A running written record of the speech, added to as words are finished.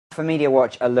For Media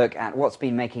Watch, a look at what's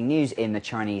been making news in the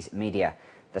Chinese media.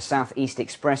 The Southeast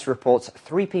Express reports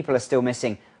 3 people are still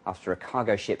missing after a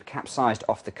cargo ship capsized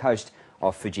off the coast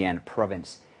of Fujian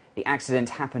province. The accident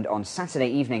happened on Saturday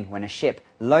evening when a ship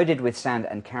loaded with sand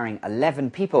and carrying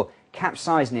 11 people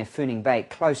capsized near Funing Bay,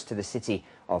 close to the city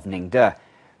of Ningde.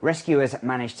 Rescuers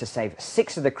managed to save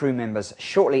 6 of the crew members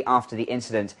shortly after the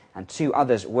incident, and 2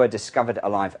 others were discovered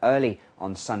alive early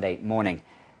on Sunday morning.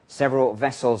 Several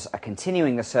vessels are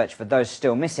continuing the search for those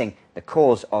still missing. The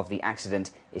cause of the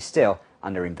accident is still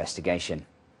under investigation.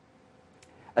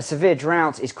 A severe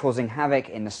drought is causing havoc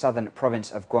in the southern province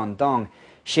of Guangdong.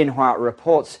 Xinhua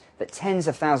reports that tens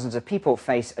of thousands of people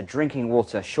face a drinking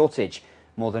water shortage.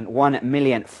 More than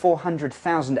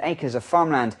 1,400,000 acres of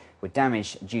farmland were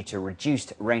damaged due to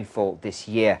reduced rainfall this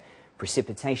year.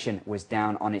 Precipitation was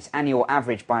down on its annual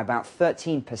average by about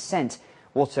 13%.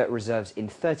 Water reserves in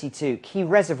 32 key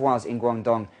reservoirs in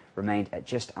Guangdong remained at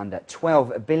just under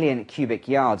 12 billion cubic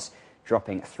yards,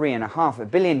 dropping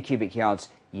 3.5 billion cubic yards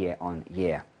year on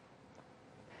year.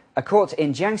 A court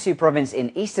in Jiangsu province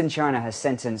in eastern China has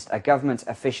sentenced a government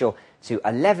official to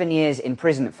 11 years in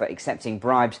prison for accepting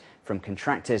bribes from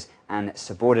contractors and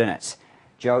subordinates.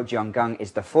 Zhou Jianggang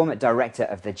is the former director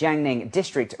of the Jiangning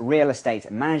District Real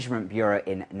Estate Management Bureau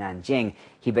in Nanjing.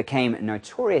 He became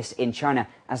notorious in China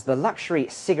as the luxury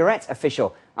cigarette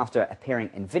official after appearing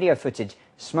in video footage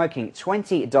smoking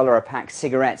 $20 a pack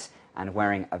cigarettes and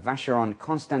wearing a Vacheron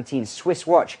Constantin Swiss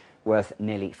watch worth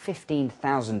nearly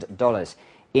 $15,000.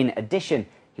 In addition,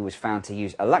 he was found to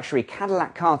use a luxury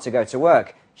Cadillac car to go to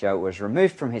work. Zhou was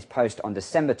removed from his post on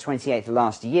December 28th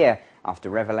last year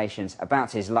after revelations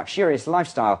about his luxurious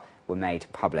lifestyle were made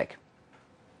public.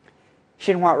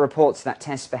 Xinhua reports that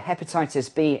tests for hepatitis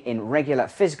B in regular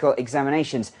physical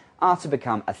examinations are to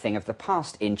become a thing of the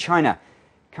past in China.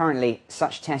 Currently,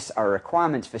 such tests are a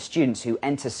requirement for students who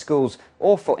enter schools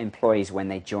or for employees when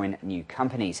they join new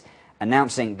companies.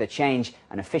 Announcing the change,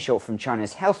 an official from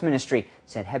China's health ministry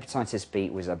said hepatitis B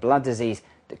was a blood disease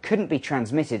that couldn't be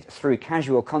transmitted through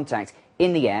casual contact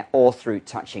in the air or through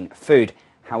touching food.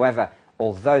 However,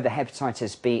 although the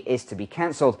hepatitis B is to be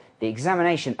cancelled, the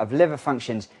examination of liver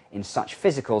functions in such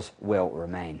physicals will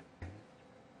remain.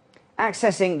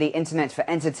 Accessing the internet for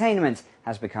entertainment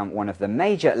has become one of the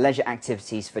major leisure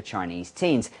activities for Chinese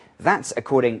teens. That's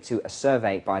according to a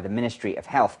survey by the Ministry of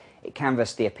Health. It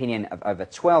canvassed the opinion of over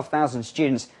 12,000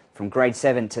 students from grade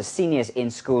 7 to seniors in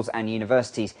schools and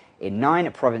universities in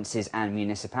 9 provinces and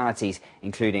municipalities,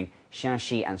 including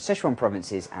Shaanxi and Sichuan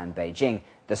provinces and Beijing.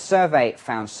 The survey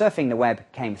found surfing the web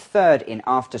came third in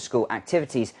after-school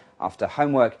activities after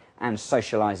homework and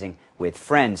socializing with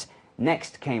friends.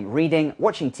 Next came reading,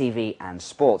 watching TV and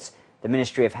sports. The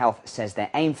Ministry of Health says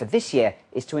their aim for this year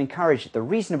is to encourage the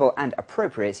reasonable and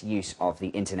appropriate use of the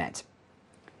internet.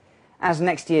 As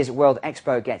next year's World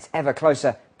Expo gets ever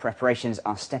closer, preparations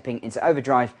are stepping into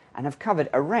overdrive and have covered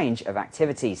a range of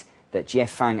activities. The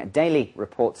Jiefang Daily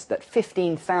reports that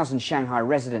 15,000 Shanghai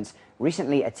residents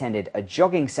recently attended a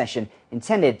jogging session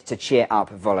intended to cheer up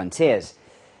volunteers.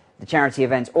 The charity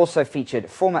event also featured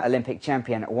former Olympic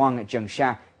champion Wang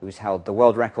Zhengsha, who's held the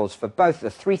world records for both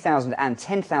the 3,000 and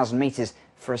 10,000 meters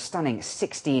for a stunning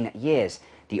 16 years.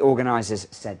 The organizers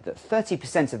said that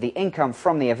 30% of the income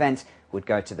from the event would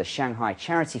go to the Shanghai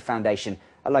Charity Foundation,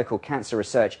 a local cancer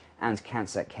research and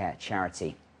cancer care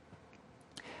charity.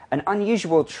 An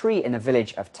unusual tree in the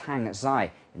village of Tangzai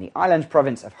in the island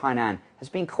province of Hainan has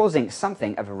been causing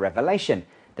something of a revelation.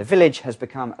 The village has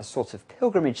become a sort of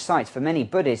pilgrimage site for many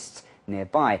Buddhists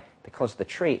nearby because the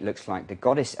tree looks like the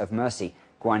goddess of mercy,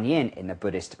 Guan Yin, in the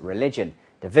Buddhist religion.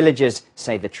 The villagers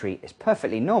say the tree is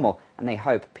perfectly normal and they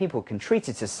hope people can treat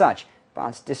it as such,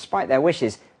 but despite their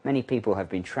wishes, many people have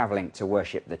been travelling to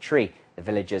worship the tree. The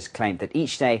villagers claim that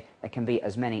each day there can be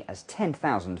as many as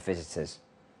 10,000 visitors.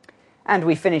 And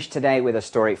we finish today with a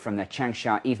story from the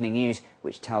Changsha Evening News,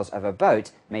 which tells of a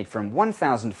boat made from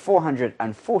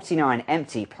 1,449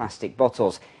 empty plastic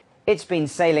bottles. It's been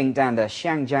sailing down the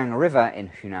Xiangjiang River in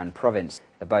Hunan province.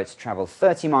 The boat travelled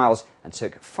 30 miles and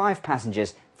took 5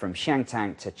 passengers from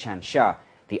Xiangtang to Changsha.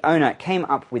 The owner came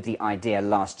up with the idea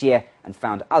last year and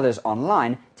found others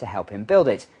online to help him build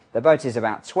it. The boat is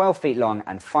about 12 feet long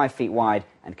and 5 feet wide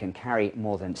and can carry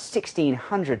more than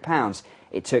 1,600 pounds.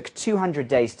 It took 200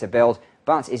 days to build,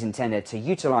 but is intended to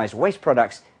utilize waste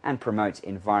products and promote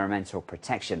environmental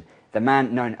protection. The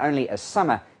man, known only as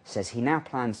Summer, says he now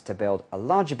plans to build a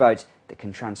larger boat that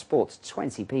can transport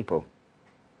 20 people.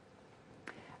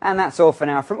 And that's all for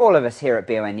now from all of us here at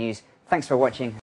BON News. Thanks for watching.